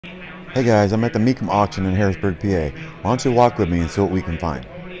Hey guys, I'm at the Mecum auction in Harrisburg, PA. Why don't you walk with me and see what we can find?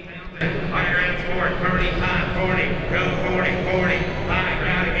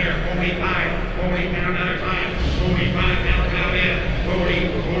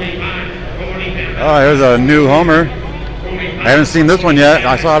 Oh, here's a new Hummer. I haven't seen this one yet.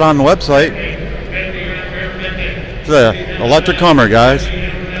 I saw it on the website. It's an electric Hummer, guys.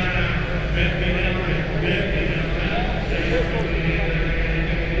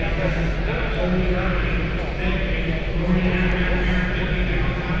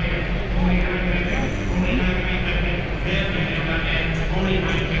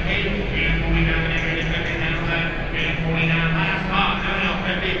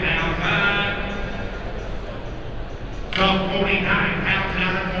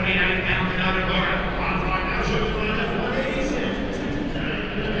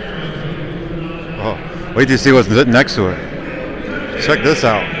 Oh, wait till you see what's next to it. Check this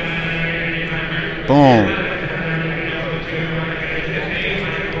out. Boom.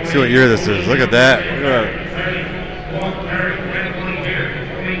 See what year this is. Look at that.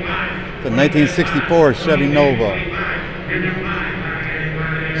 It's a 1964 Chevy Nova.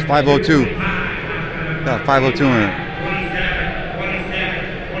 It's 502. Got 502 in it.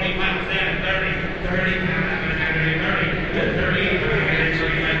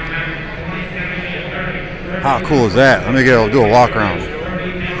 How cool is that? Let me do a walk around.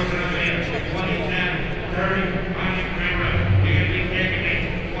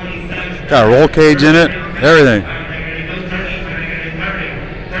 Got a roll cage in it, everything.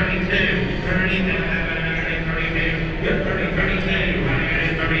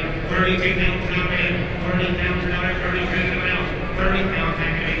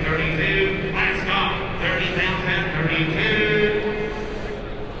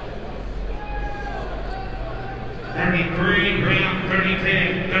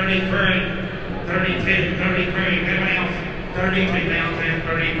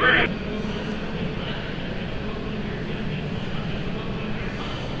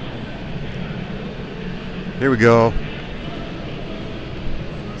 Here we go.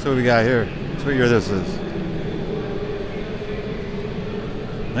 So what we got here? Let's what year this is.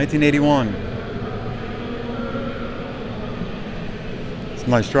 1981. It's a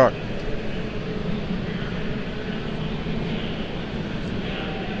nice truck.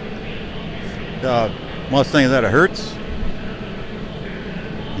 Mustang, is that a Hertz?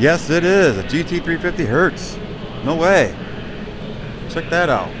 Yes, it is. A GT350 Hertz. No way. Check that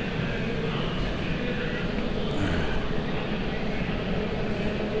out.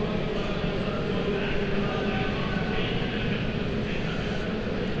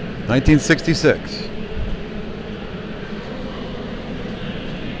 $1966.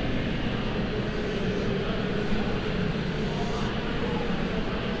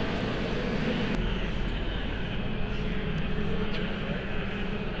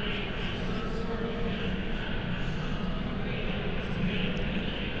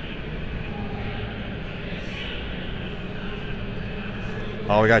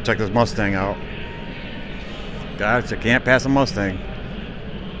 Oh, we gotta check this Mustang out. Guys, you can't pass a Mustang.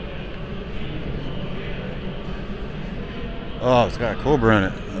 Oh, it's got a Cobra in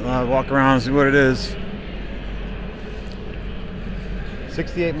it. I'll walk around and see what it is.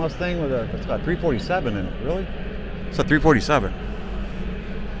 68 Mustang with it's got 347 in it. Really? It's a 347.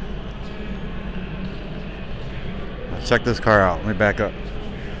 Let's check this car out. Let me back up.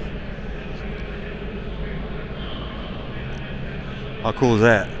 How cool is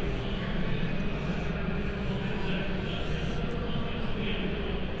that?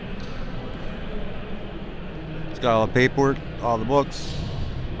 It's got all the paperwork, all the books,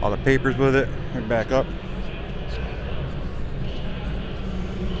 all the papers with it. Let me back up.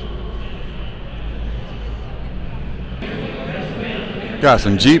 Got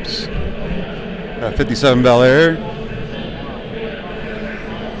some Jeeps. Got a 57 Bel Air.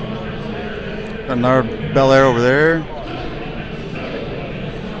 Got another Bel Air over there.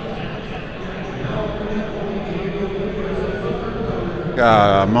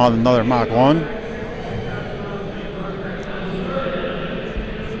 Got another Mach 1.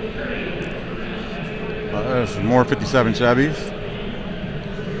 There's some more 57 Chevys.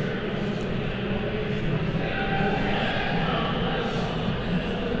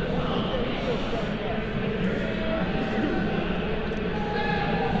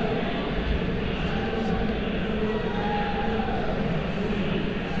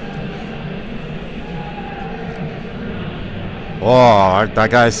 Oh, I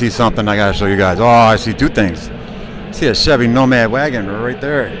gotta see something I gotta show you guys. Oh, I see two things. I see a Chevy Nomad wagon right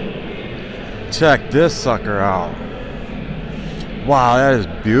there. Check this sucker out. Wow, that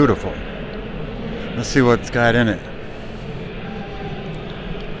is beautiful. Let's see what it's got in it.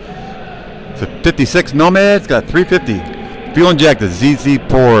 It's a 56 Nomad. It's got 350 fuel injected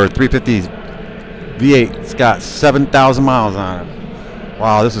ZZ4 350 V8. It's got 7,000 miles on it.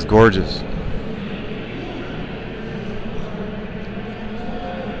 Wow, this is gorgeous.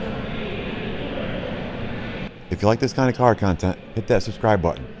 If you like this kind of car content, hit that subscribe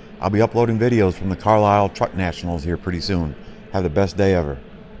button. I'll be uploading videos from the Carlisle Truck Nationals here pretty soon. Have the best day ever.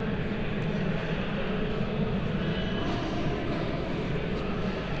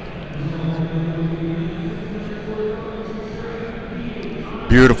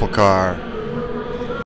 Beautiful car.